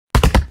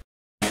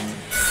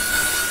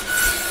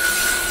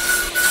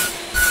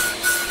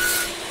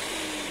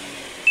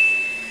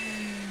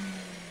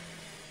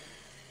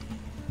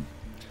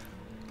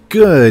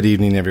Good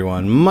evening,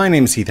 everyone. My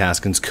name is Heath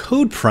Haskins,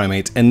 Code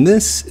Primate, and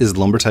this is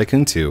Lumber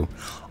Tycoon 2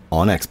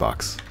 on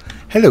Xbox.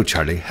 Hello,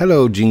 Charlie.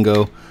 Hello,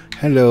 Jingo.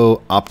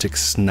 Hello, Optic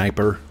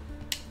Sniper.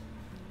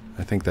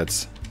 I think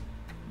that's...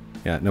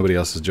 yeah, nobody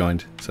else has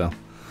joined, so...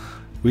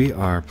 we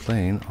are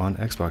playing on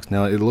Xbox.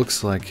 Now, it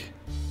looks like...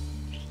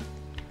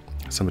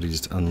 somebody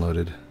just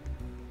unloaded.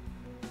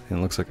 And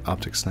it looks like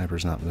Optic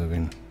Sniper's not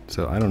moving.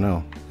 So, I don't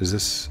know. Is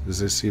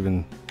this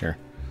even... here.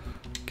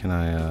 Can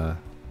I,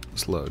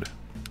 let's load.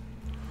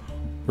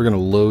 We're gonna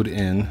load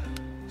in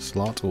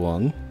slot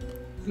 1.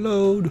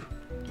 Load.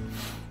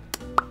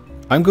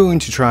 I'm going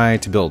to try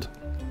to build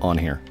on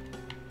here.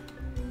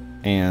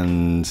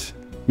 And...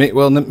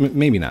 well,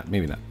 maybe not.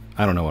 Maybe not.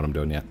 I don't know what I'm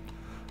doing yet.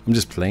 I'm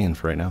just playing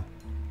for right now.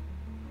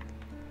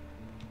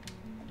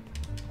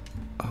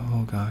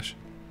 Oh, gosh.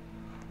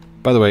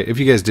 By the way, if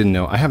you guys didn't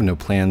know, I have no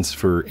plans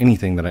for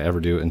anything that I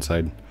ever do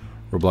inside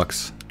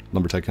Roblox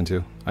Lumber Tycoon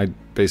 2. I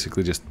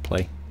basically just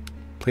play.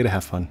 Play to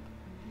have fun.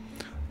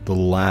 The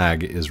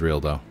lag is real,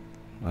 though.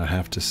 I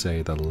have to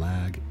say, the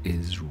lag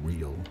is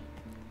real.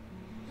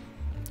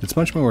 It's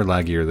much more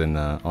laggier than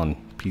on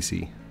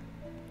PC.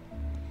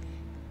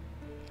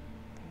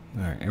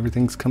 Alright,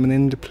 everything's coming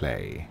into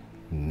play.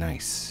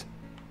 Nice.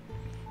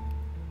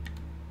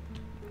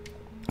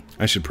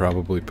 I should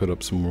probably put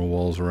up some more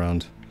walls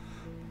around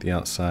the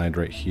outside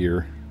right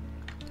here.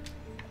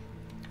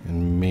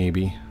 And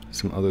maybe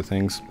some other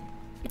things.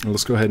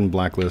 Let's go ahead and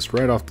blacklist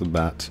right off the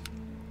bat.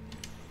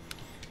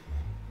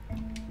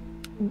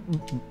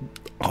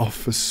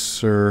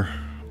 Officer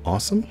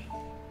Awesome.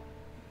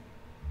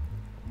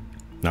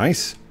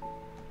 Nice.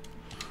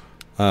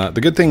 The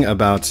good thing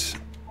about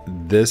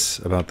this,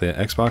 about the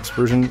Xbox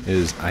version,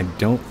 is I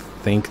don't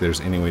think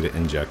there's any way to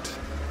inject.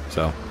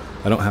 So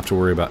I don't have to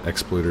worry about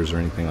exploiters or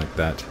anything like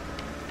that.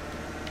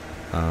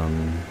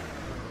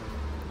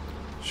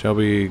 Shall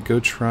we go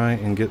try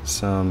and get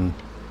some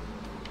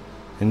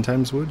end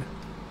times wood?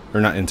 Or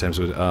not end times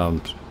wood,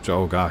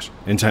 oh gosh,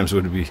 end times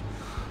wood would be...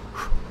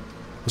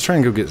 let's try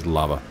and go get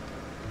lava.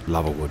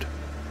 Lava wood.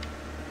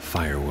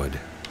 Firewood.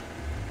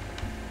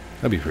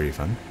 That'd be pretty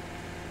fun.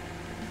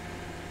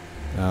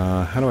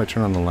 How do I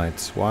turn on the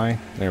lights? Why?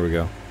 There we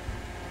go.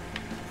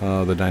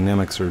 The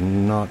dynamics are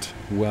not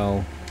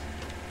well.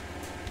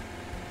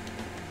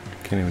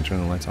 Can't even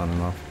turn the lights on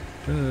and off.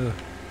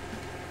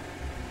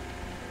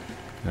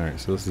 Alright,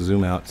 so let's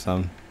zoom out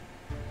some.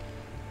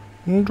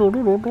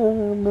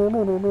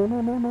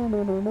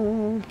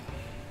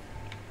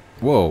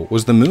 Whoa,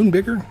 was the moon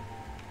bigger?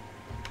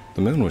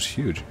 The moon was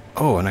huge.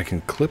 Oh, and I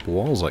can clip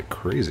walls like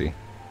crazy.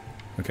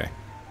 Okay.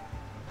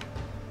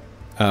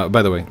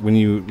 By the way, when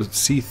you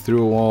see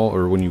through a wall,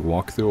 or when you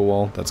walk through a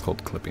wall, that's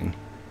called clipping.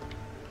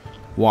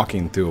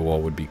 Walking through a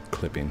wall would be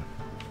clipping.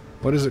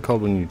 What is it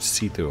called when you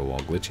see through a wall?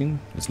 Glitching?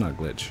 It's not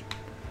glitch.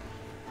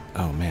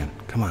 Oh man,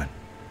 come on.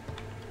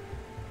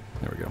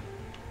 There we go.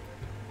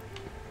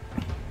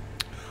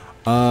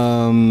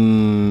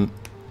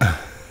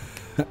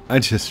 I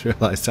just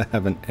realized I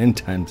have an end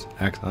times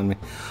axe on me.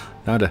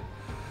 Nada.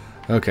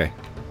 Okay.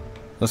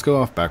 Let's go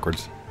off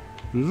backwards.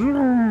 Oh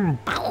no,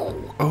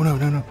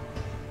 no, no.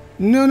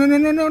 No, no, no,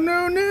 no, no,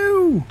 no,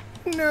 no!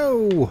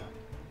 No!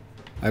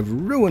 I've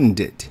ruined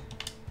it.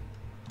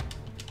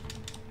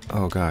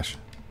 Oh gosh.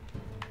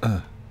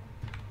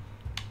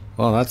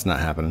 Well, that's not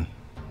happening.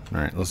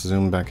 Alright, let's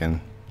zoom back in.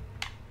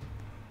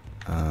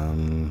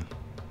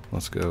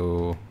 Let's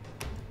go...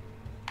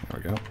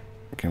 there we go.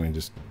 Can we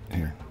just...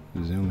 here.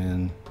 Zoom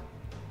in.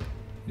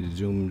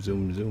 Zoom,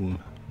 zoom, zoom.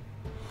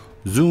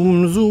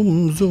 Zoom,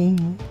 zoom,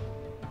 zoom.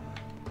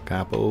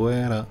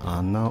 Capoeira,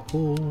 I know.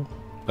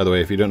 By the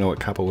way, if you don't know what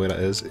capoeira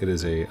is, it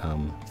is a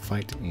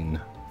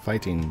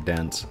fighting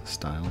dance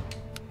style.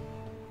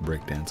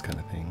 Break dance kind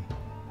of thing.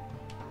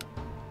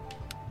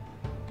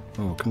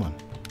 Oh, come on.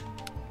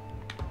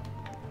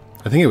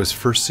 I think it was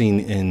first seen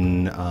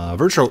in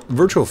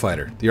Virtual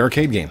Fighter, the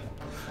arcade game.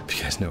 If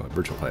you guys know what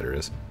Virtual Fighter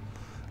is.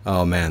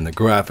 Oh man, the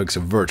graphics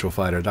of Virtual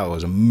Fighter, that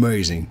was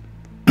amazing.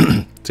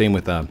 Same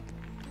with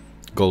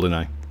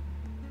GoldenEye,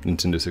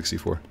 Nintendo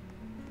 64.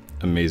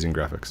 Amazing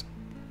graphics.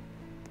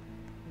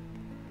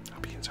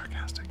 I'm being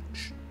sarcastic.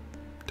 Shh.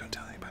 Don't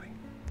tell anybody.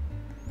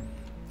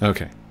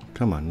 Okay,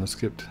 come on, let's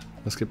get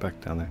back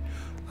down there.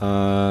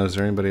 Is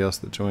there anybody else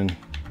that joined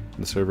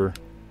the server?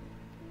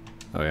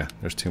 Oh yeah,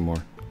 there's 2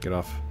 more. Get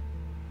off.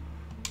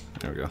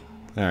 There we go.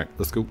 Alright,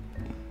 let's go.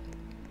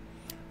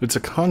 It's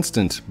a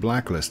constant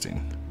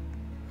blacklisting.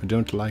 I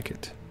don't like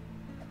it.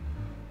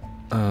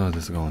 Oh,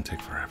 this is going to take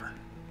forever.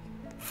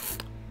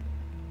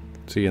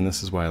 See, and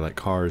this is why I like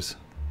Cars.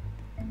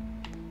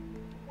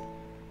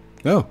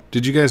 Oh,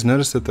 did you guys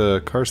notice that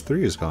the Cars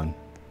 3 is gone?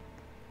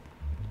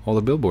 All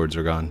the billboards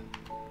are gone.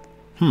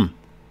 I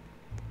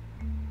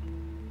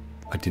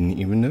didn't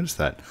even notice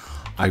that.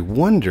 I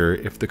wonder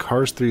if the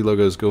Cars 3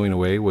 logo's going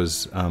away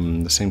was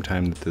the same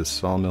time that the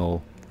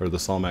Sawmill, or the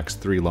Sawmax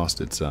 3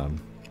 lost its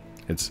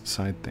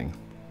side thing.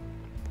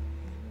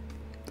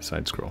 The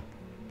side scroll.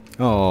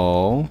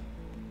 Oh.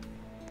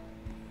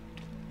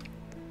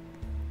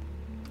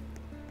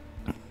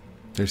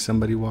 There's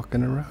somebody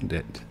walking around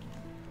it.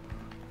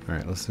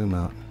 Alright, let's zoom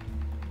out.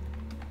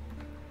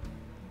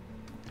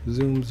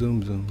 Zoom,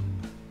 zoom, zoom.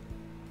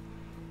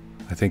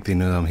 I think they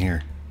know I'm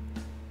here.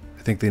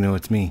 I think they know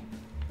it's me.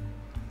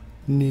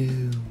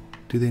 No.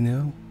 Do they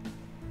know?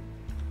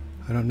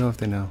 I don't know if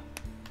they know.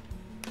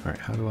 Alright,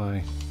 how do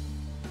I...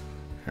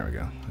 There we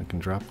go. I can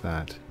drop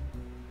that.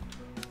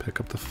 Pick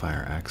up the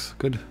fire axe.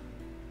 Good.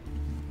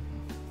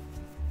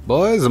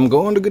 Boys, I'm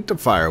going to get the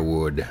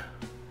firewood.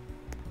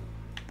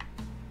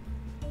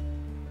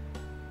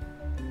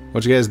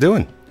 What you guys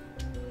doing?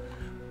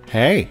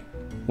 Hey,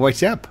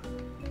 what's up?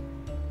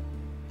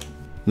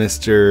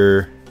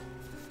 Mr.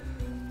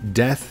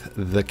 Death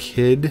the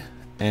Kid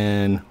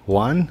and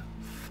Juan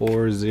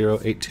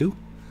 4082.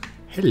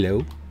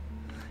 Hello.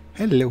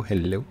 Hello,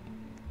 hello.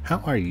 How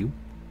are you?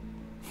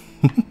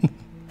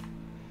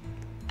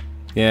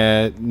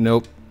 Yeah,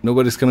 nope.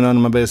 Nobody's coming on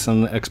to my base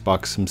on the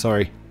Xbox. I'm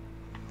sorry.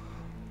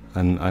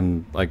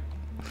 I'm like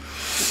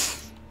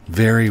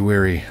very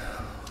weary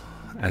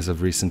as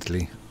of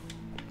recently.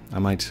 I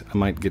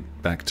might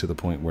get back to the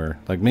point where,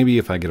 like, maybe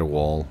if I get a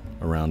wall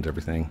around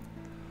everything,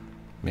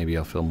 maybe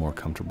I'll feel more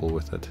comfortable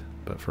with it.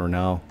 But for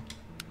now,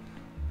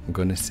 I'm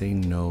gonna say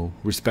no.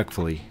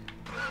 Respectfully.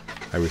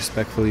 I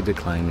respectfully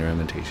decline your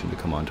invitation to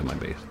come onto my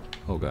base.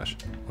 Oh gosh,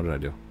 what did I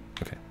do?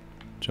 Okay,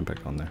 jump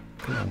back on there.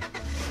 Come on.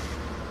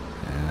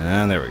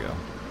 And there we go.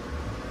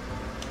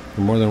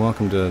 You're more than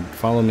welcome to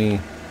follow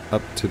me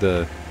up to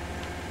the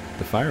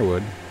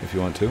firewood if you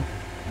want to.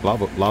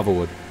 Lava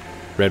wood.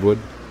 Redwood.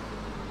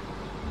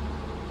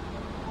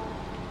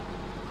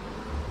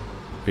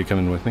 Are you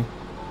coming with me?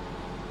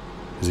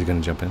 Is he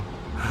gonna jump in?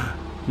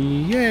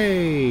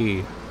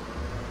 Yay!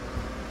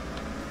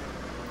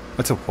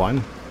 What's up,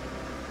 Juan?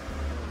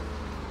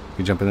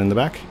 You jumping in the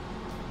back?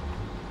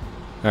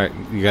 Alright,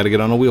 you gotta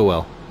get on a wheel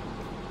well.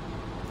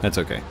 That's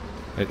okay.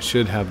 It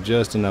should have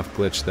just enough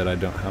glitch that I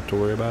don't have to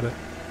worry about it.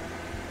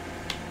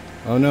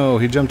 Oh no,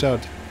 he jumped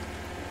out.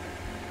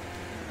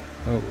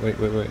 Oh, wait.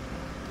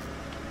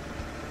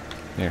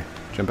 Here,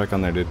 jump back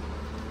on there, dude.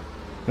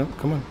 No,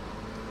 come on.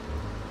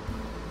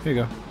 Here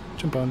you go.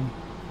 Jump on.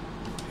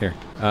 Here.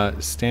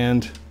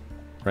 Stand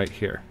right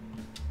here.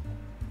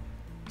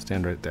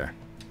 Stand right there.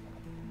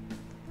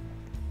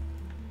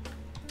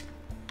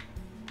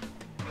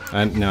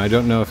 Now, I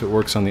don't know if it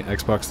works on the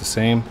Xbox the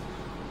same,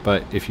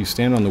 but if you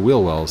stand on the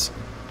wheel wells,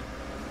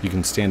 you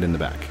can stand in the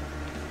back.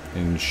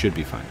 And should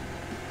be fine.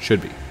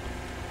 Should be.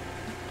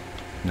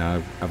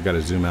 Now, I've got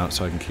to zoom out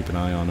so I can keep an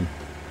eye on him.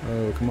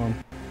 Oh, come on.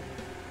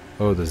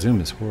 Oh, the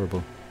zoom is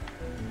horrible.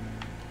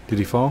 Did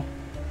he fall?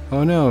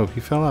 Oh no, he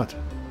fell out.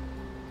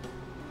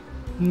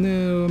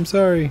 No, I'm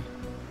sorry.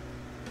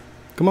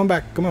 Come on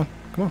back, come on,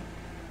 come on.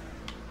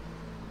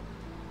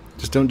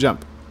 Just don't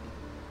jump.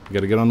 You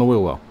gotta get on the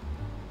wheel well.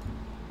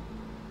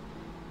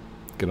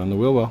 Get on the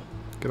wheel well.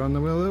 Get on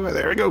the wheel well.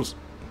 There he goes.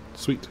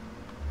 Sweet.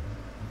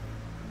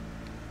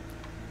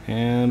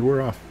 And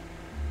we're off.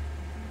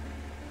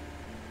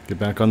 Get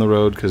back on the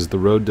road, because the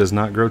road does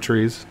not grow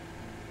trees.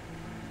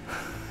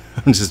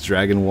 I'm just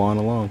dragging Juan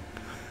along.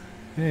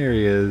 There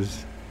he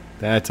is.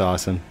 That's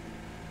awesome.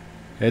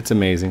 It's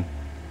amazing.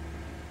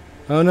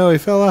 Oh no, he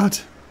fell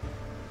out.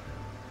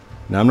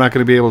 Now I'm not going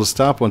to be able to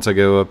stop once I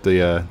go up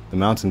the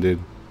mountain, dude.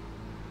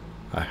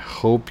 I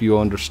hope you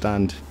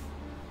understand.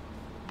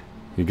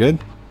 You good?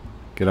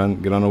 Get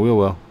on a wheel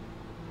well.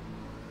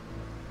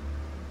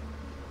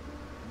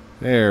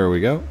 There we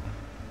go.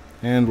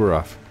 And we're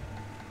off.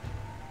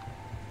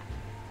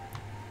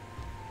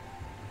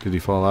 Did he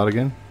fall out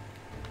again?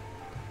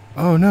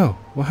 Oh no,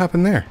 what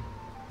happened there?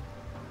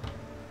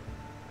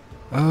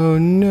 Oh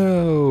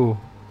no!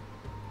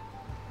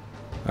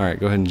 Alright,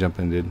 go ahead and jump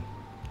in, dude.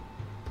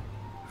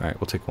 Alright,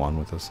 we'll take Juan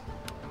with us.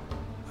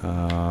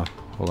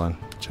 Hold on,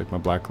 check my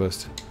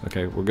blacklist.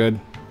 Okay, we're good.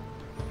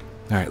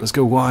 Alright, let's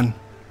go, Juan.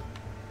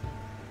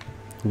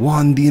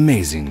 Juan the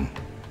Amazing.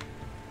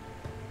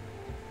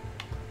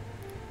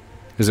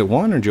 Is it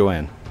Juan or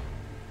Joanne?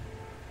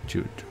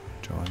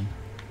 Joanne?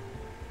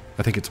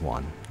 I think it's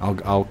Juan.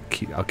 I'll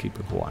keep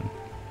with Juan.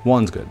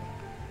 Juan's good.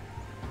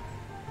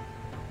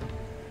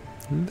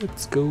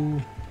 Let's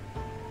go.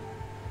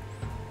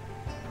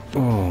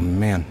 Oh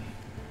man,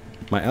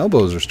 my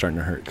elbows are starting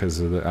to hurt because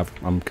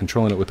I'm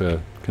controlling it with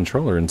a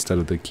controller instead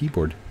of the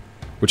keyboard,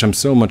 which I'm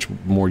so much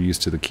more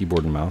used to the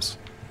keyboard and mouse.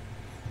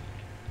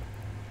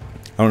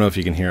 I don't know if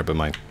you can hear it, but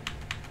my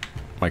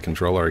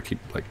controller, I keep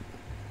like,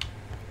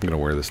 I'm gonna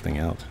wear this thing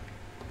out.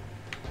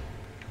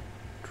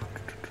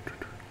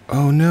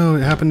 Oh no,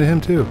 it happened to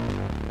him too.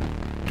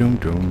 Oh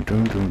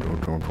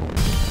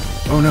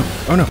no,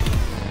 oh no,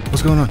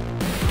 what's going on?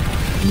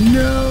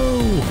 No!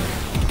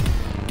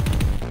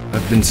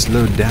 I've been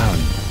slowed down.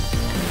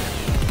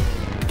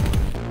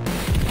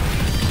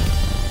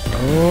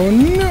 Oh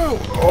no!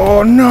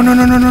 Oh no, no,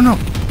 no, no, no, no!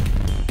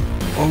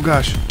 Oh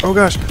gosh, oh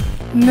gosh,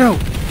 no!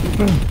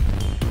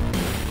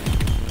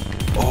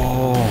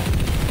 Oh.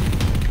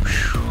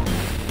 Whew.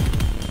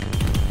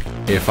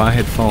 If I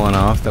had fallen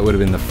off, that would have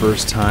been the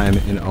first time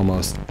in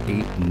almost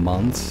 8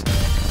 months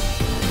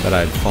that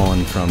I'd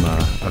fallen from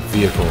a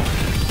vehicle.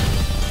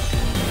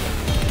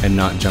 and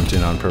not jumped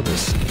in on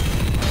purpose.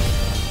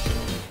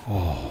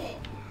 Oh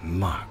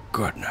my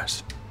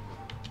goodness.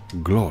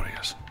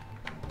 Glorious.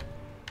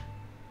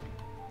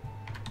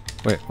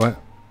 Wait,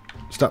 what?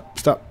 Stop,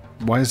 stop.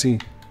 Why is he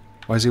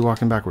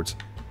walking backwards?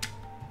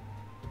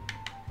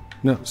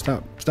 No,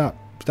 stop, stop,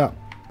 stop.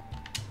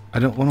 I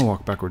don't want to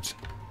walk backwards.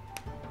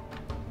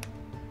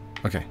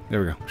 Okay, there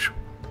we go.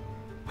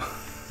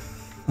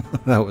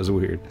 That was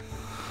weird.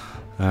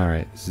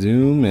 Alright,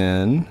 zoom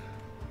in.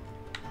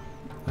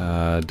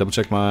 Double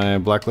check my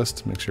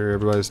blacklist. Make sure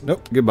everybody's...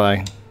 Nope,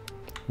 goodbye.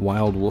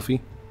 Wild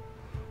Wolfie.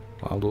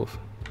 Wild Wolf.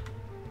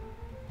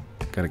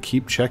 Gotta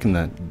keep checking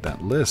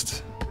that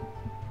list.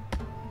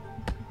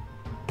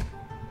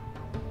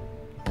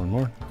 One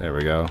more. There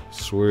we go.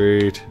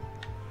 Sweet.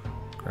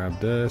 Grab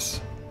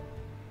this.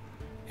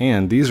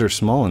 And these are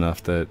small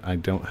enough that I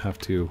don't have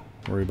to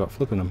worry about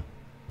flipping them.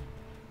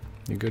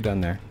 You go down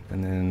there,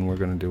 and then we're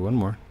going to do one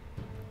more.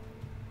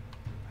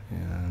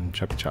 And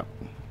chop chop.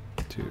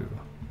 2,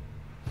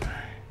 3,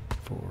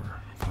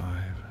 4, 5,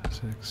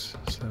 6,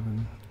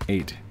 7,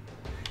 8.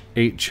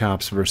 8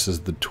 chops versus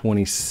the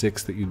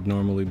 26 that you'd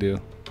normally do.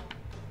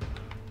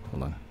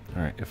 Hold on.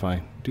 Alright, if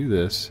I do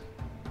this,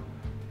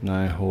 and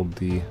I hold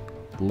the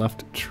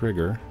left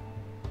trigger.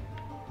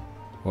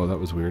 Oh, that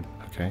was weird.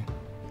 Okay.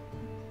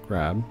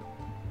 Grab.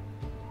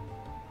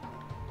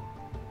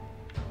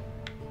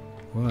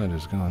 What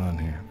is going on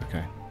here?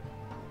 Okay.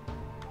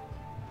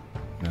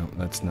 No,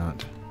 that's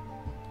not.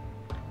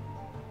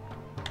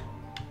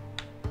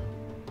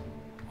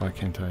 Why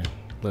can't I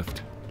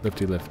lift?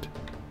 Lifty lift.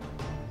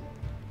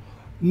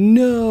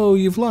 No,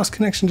 you've lost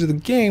connection to the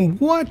game.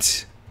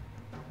 What?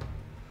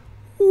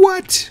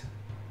 What?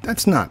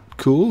 That's not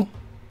cool.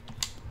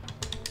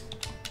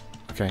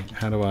 Okay,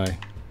 how do I...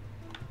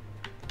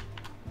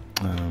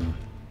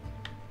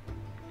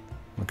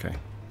 Okay.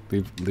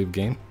 Leave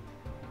game?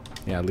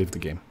 Yeah, leave the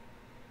game.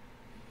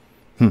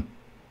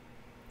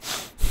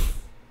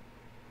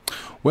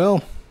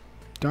 Well,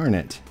 darn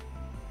it.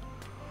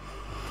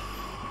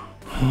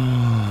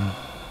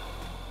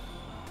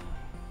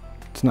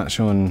 It's not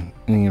showing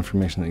any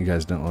information that you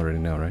guys don't already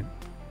know, right?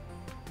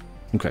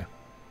 Okay.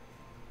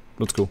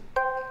 Let's go.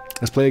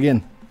 Let's play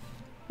again.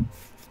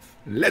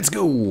 Let's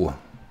go!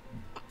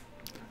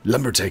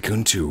 Lumber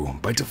Tycoon 2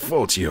 by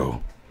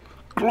Defaultio.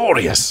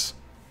 Glorious!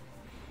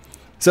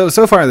 So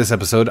far this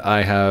episode,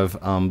 I have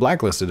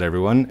blacklisted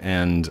everyone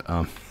and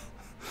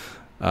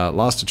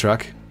lost a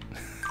truck.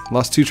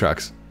 Lost 2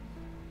 trucks.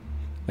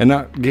 And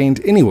not gained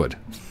any wood.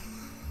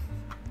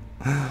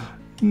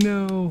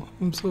 No,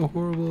 I'm so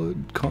horrible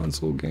at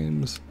console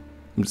games.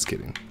 I'm just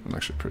kidding. I'm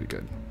actually pretty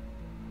good.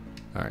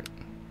 Alright.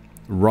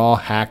 Raw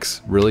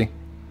hacks, really?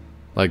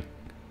 Like,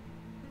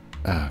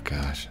 oh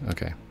gosh,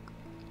 okay.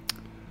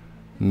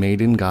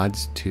 Maiden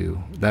Gods 2.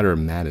 That or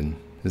Madden.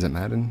 Is it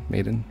Madden?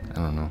 Maiden? I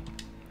don't know.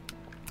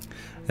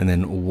 And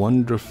then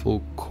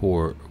Wonderful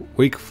Chord,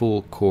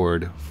 Wakeful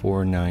Chord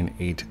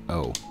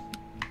 4980.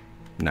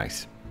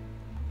 Nice.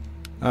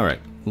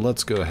 Alright,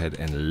 let's go ahead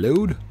and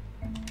load.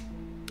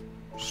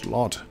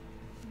 Slot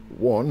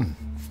 1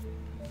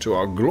 to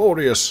our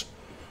glorious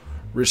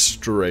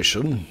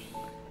restoration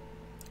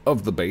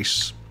of the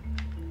base.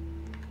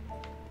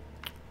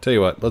 Tell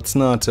you what, let's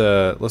not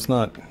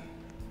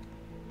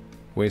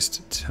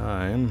waste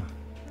time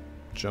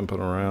jumping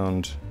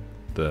around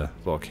the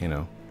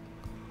volcano.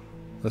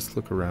 Let's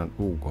look around.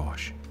 Oh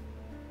gosh.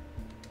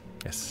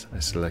 Yes, I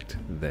select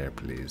there,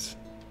 please.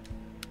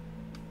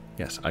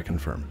 Yes, I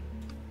confirm.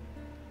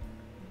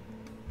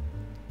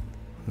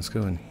 Let's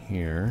go in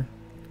here.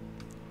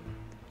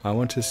 I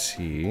want to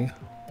see.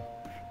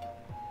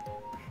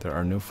 There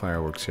are no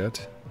fireworks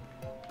yet.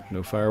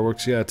 No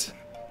fireworks yet.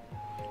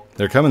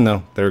 They're coming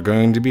though. They're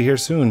going to be here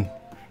soon.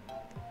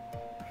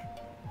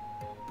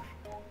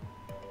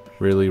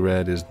 Really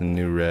red is the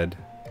new red.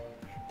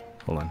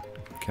 Hold on.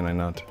 Can I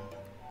not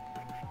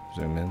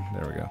zoom in?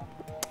 There we go.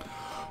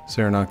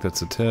 Saranock,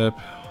 that's a tip.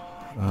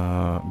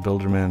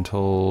 Builderman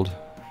told.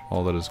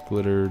 All that is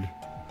glittered.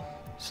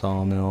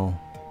 Sawmill.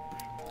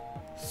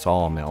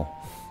 Sawmill.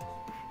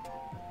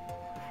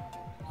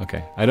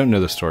 Okay, I don't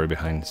know the story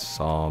behind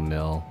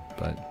Sawmill,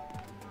 but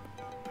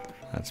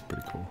that's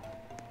pretty cool.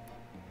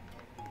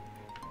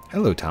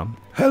 Hello, Tom.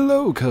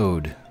 Hello,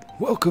 Code.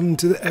 Welcome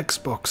to the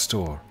Xbox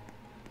store.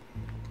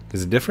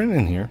 Is it different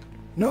in here?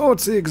 No,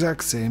 it's the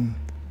exact same.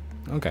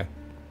 Okay.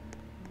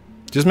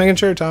 Just making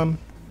sure, Tom.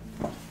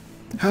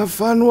 Have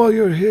fun while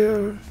you're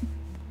here.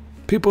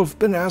 People have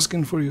been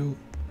asking for you.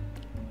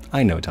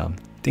 I know, Tom.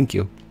 Thank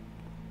you.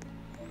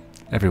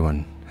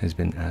 Everyone has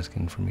been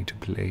asking for me to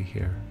play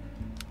here.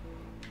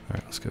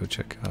 Alright, let's go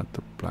check out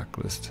the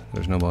blacklist.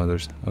 There's no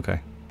others.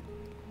 Okay.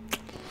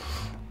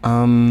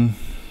 I'm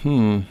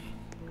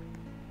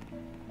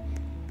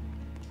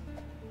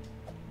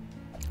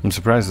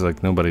surprised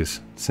like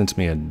nobody's sent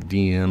me a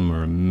DM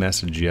or a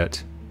message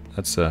yet.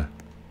 That's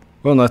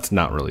well, that's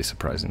not really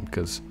surprising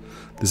because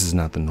this is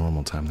not the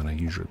normal time that I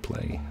usually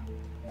play.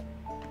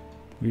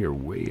 We are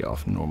way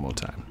off normal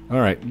time.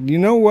 Alright, you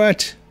know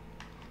what?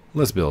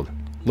 Let's build.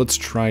 Let's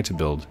try to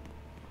build.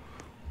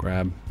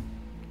 Grab.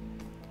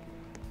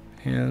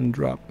 And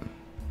drop.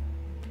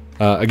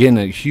 Again,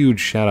 a huge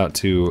shout out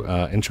to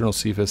Internal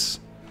Cephas,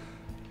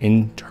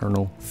 and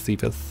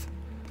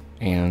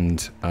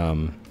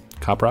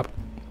Cop Rop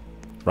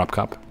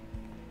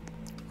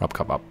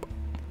Up,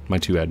 my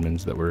two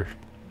admins that were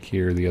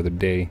here the other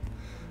day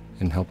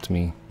and helped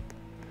me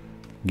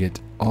get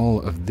all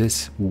of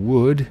this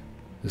wood,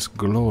 this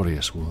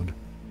glorious wood.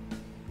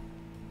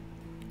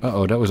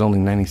 Uh-oh, that was only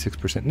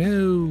 96%.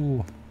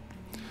 No!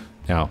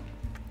 Now,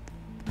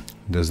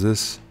 does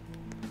this...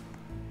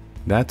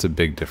 That's a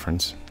big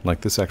difference.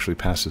 Like, this actually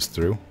passes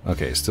through.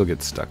 Okay, it still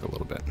gets stuck a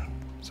little bit.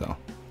 So,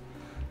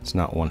 it's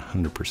not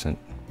 100%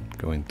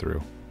 going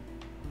through.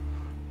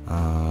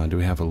 Do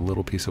we have a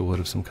little piece of wood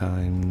of some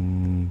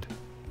kind?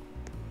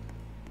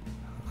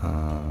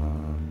 I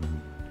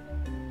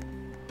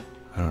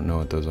don't know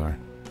what those are.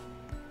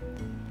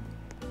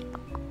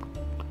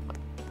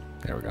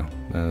 There we go.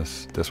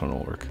 This one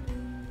will work.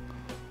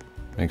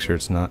 Make sure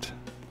it's not...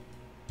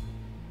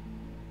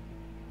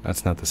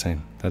 That's not the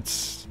same.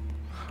 That's...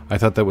 I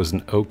thought that was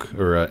an oak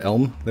or an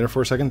elm there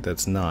for a second.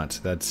 That's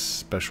not. That's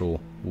special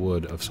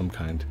wood of some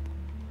kind.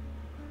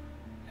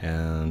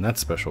 And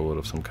that's special wood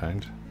of some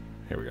kind.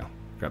 Here we go.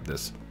 Grab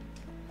this.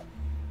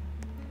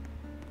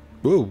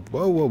 Whoa,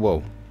 whoa, whoa,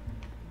 whoa.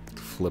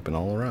 Flipping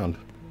all around.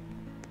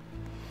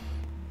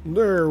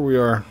 There we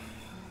are.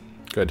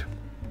 Good.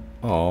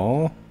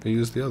 Oh, they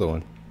used the other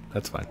one.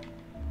 That's fine.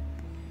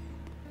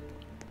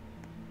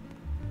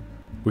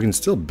 We can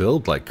still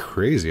build like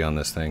crazy on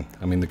this thing.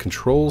 I mean, the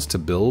controls to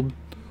build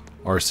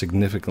are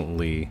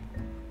significantly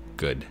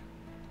good.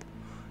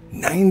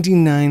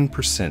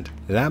 99%.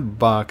 That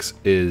box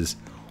is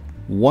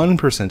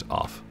 1%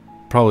 off.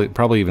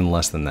 Probably even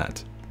less than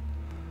that.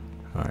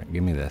 Alright,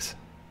 give me this.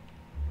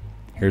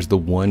 Here's the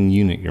one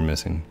unit you're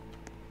missing.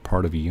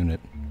 Part of a unit.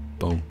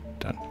 Boom.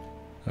 Done.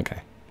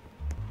 Okay.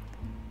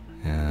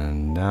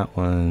 And that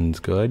one's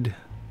good.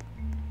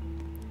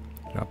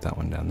 Drop that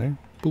one down there.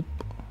 Boop.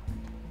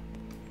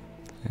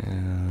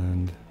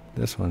 And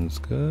this one's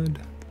good.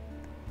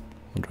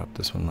 We'll drop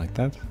this one like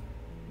that.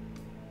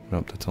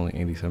 Nope, that's only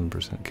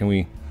 87%.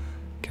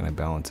 Can I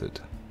balance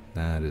it?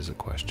 That is a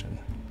question.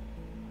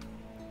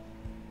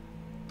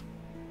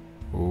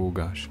 Oh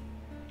gosh.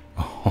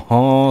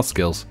 Oh,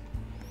 skills.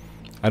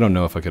 I don't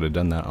know if I could have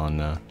done that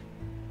on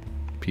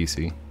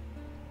PC.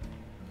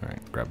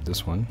 Alright, grab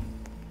this one.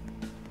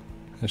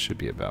 That should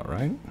be about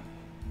right.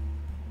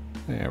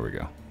 There we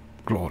go.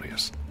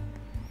 Glorious.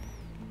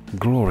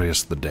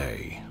 Glorious the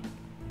day.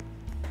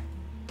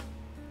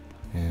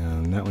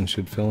 And that one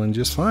should fill in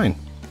just fine.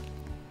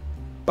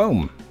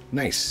 Boom.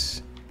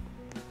 Nice.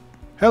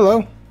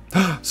 Hello.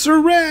 Sir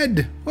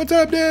Red! What's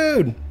up,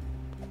 dude?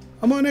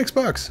 I'm on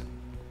Xbox.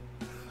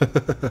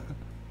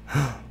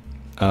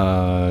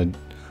 I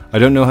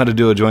don't know how to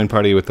do a join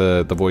party with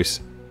the voice.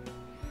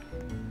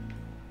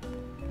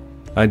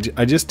 I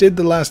just did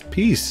the last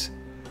piece.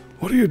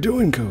 What are you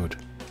doing, Code?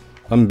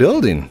 I'm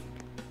building.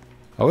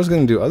 I was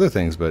going to do other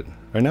things, but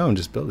right now I'm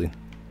just building.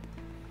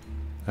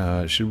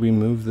 Should we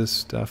move this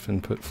stuff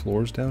and put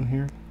floors down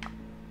here?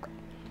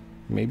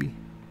 Maybe?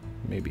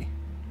 Maybe.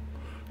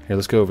 Here,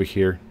 let's go over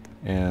here,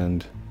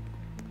 and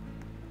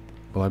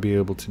will I be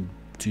able to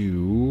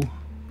do...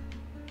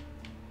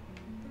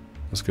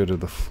 Let's go to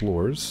the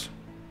floors.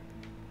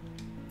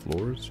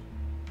 Floors.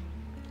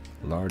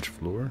 Large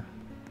floor.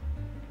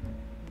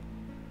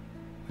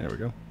 There we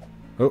go.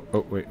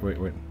 Oh, wait.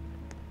 What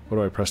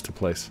do I press to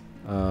place?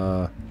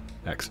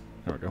 X.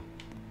 There we go.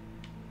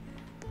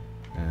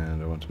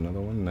 And I want another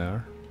one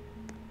there.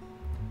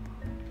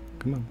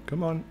 Come on,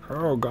 come on.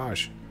 Oh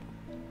gosh.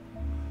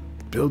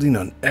 Building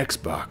on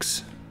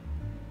Xbox.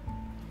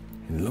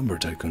 In Lumber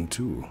Tycoon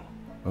 2.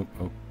 Oh,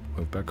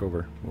 move back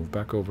over. Move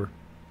back over.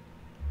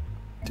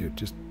 Dude,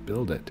 just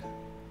build it.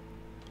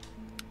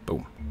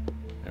 Boom.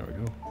 There we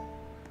go.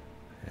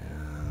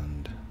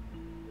 And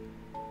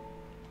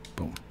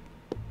boom.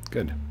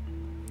 Good.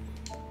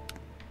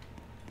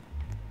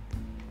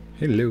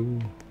 Hello.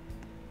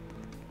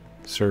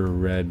 Sir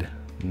Red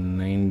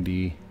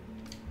 90.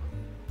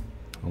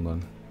 Hold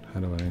on. How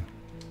do I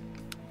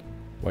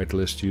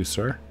whitelist you,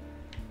 sir?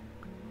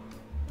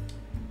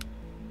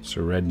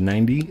 Sir Red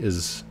 90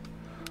 is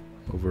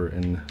over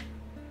in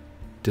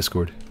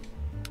Discord.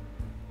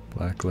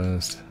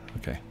 Blacklist.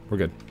 Okay, we're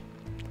good.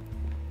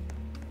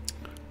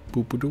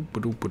 Boop boop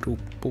boop boop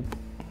boop.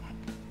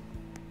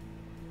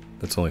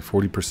 That's only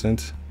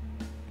 40%.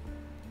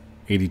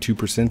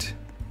 82%.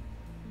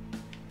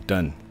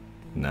 Done.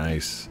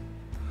 Nice.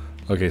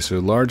 Okay, so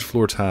large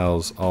floor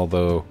tiles,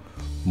 although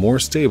more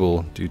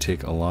stable, do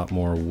take a lot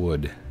more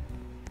wood.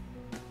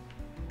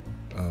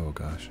 Oh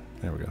gosh.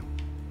 There we go.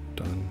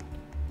 Done.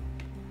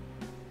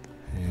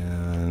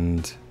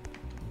 And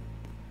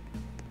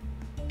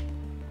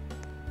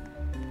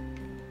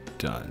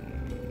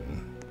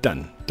done.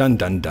 Done. Done,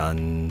 done,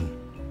 done.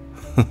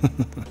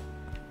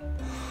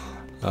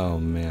 Oh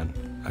man.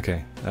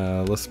 Okay,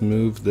 let's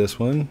move this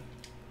one.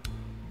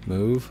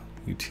 Move.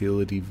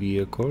 Utility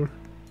vehicle.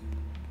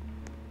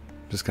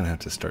 I'm just gonna have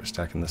to start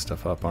stacking this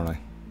stuff up, aren't I?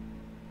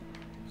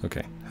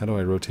 Okay, how do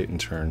I rotate and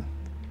turn?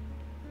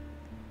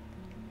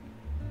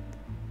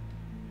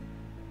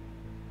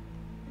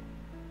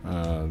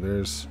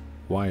 There's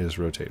Y is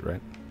rotate,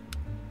 right?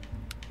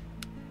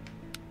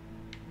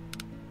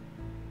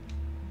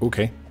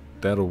 Okay,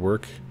 that'll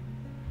work.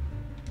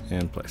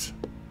 And place.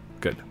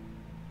 Good.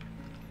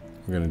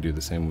 We're gonna do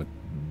the same with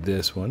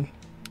this one.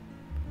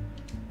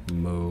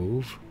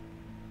 Move.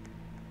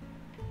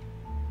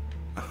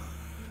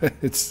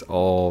 It's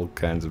all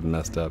kinds of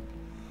messed up.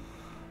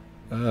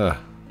 Why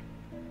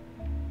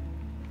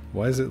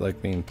is it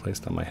like being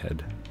placed on my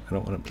head? I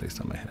don't want it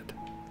placed on my head.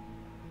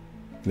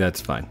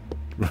 That's fine.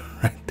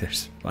 Right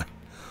there's fine.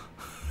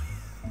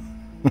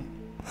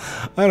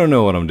 I don't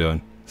know what I'm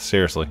doing.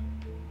 Seriously.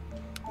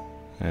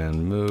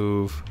 And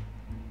move.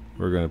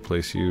 We're gonna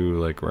place you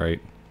like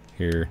right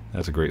here.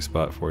 That's a great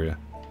spot for you.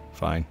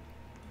 Fine.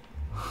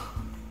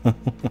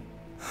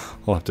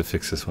 I'll have to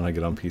fix this when I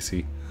get on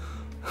PC.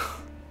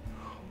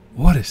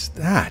 What is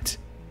that?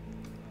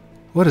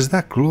 What is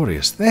that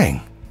glorious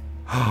thing?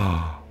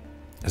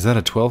 Is that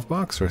a 12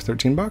 box or a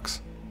 13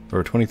 box? Or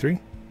a 23?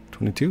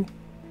 22?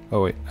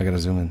 Oh wait, I gotta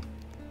zoom in.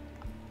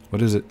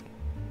 What is it?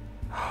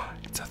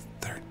 It's a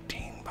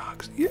 13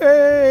 box.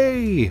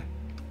 Yay!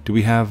 Do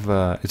we have,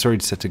 it's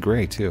already set to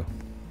gray too.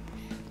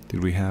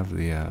 Did we have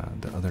the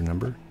other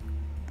number?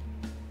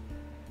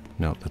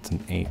 No, that's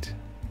an 8.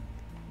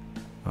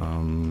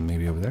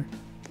 Maybe over there?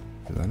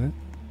 Is that it?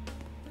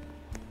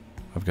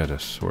 I've got to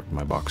sort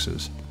my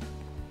boxes.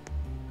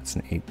 It's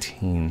an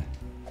 18.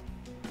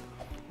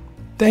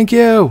 Thank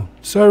you!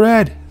 So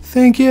red!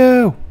 Thank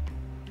you!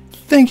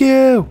 Thank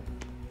you!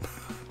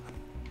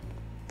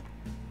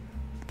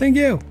 Thank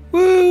you!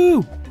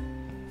 Woo!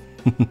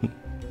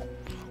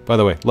 By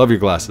the way, love your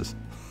glasses.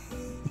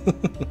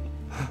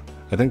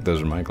 I think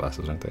those are my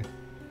glasses, aren't they?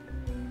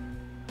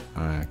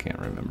 I can't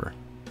remember.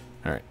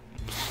 Alright.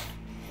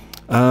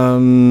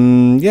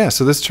 Yeah,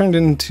 so this turned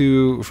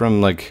into, from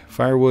like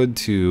firewood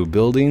to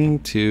building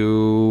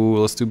to,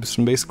 let's do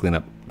some base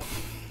cleanup.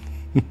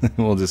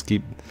 We'll just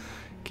keep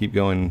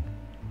going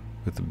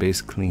with the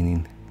base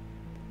cleaning.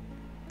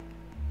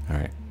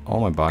 Alright, all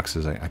my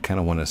boxes I kind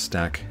of want to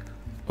stack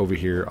over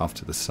here off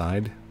to the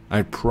side.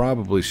 I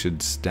probably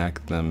should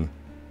stack them.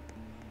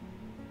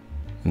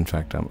 In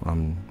fact,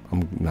 I'm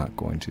not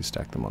going to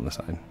stack them on the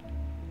side.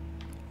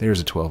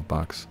 There's a 12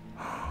 box.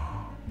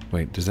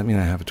 Wait, does that mean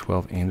I have a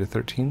 12 and a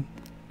 13?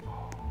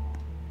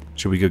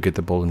 Should we go get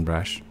the bold and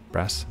brash?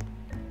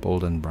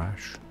 Bold and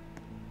brash?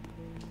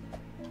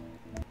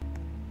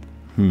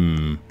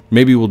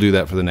 Maybe we'll do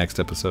that for the next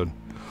episode.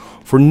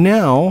 For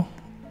now,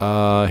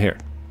 here.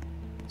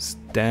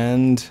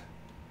 Stand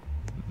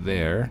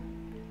there.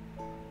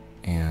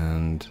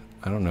 And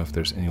I don't know if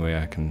there's any way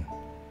I can...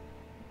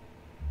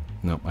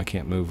 Nope, I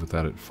can't move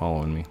without it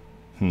following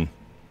me.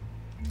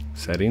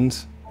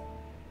 Settings.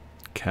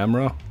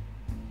 Camera.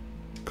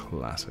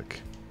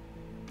 Classic.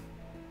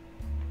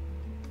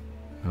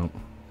 Nope,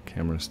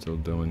 camera's still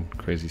doing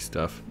crazy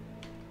stuff.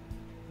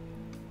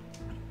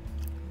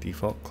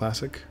 Default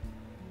classic.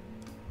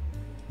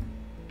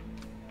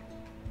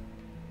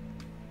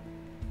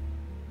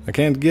 I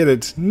can't get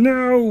it.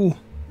 No!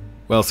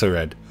 Well, so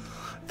red.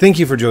 Thank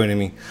you for joining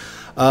me.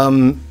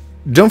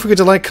 Don't forget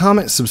to like,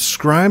 comment,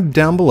 subscribe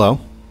down below.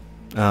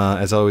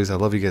 As always, I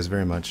love you guys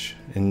very much.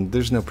 And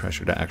there's no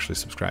pressure to actually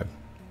subscribe.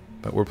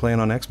 But we're playing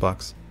on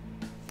Xbox.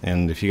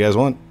 And if you guys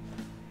want,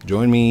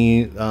 join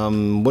me.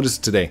 What is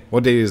today?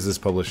 What day is this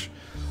published?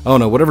 Oh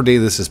no, whatever day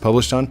this is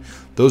published on,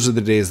 those are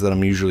the days that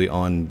I'm usually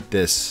on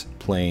this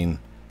playing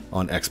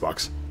on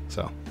Xbox.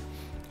 So,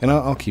 and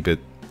I'll keep it,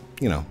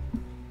 you know,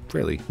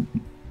 fairly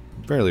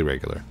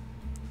regular.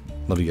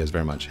 Love you guys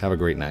very much. Have a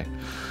great night.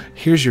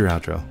 Here's your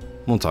outro.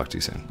 We'll talk to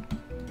you soon.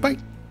 Bye.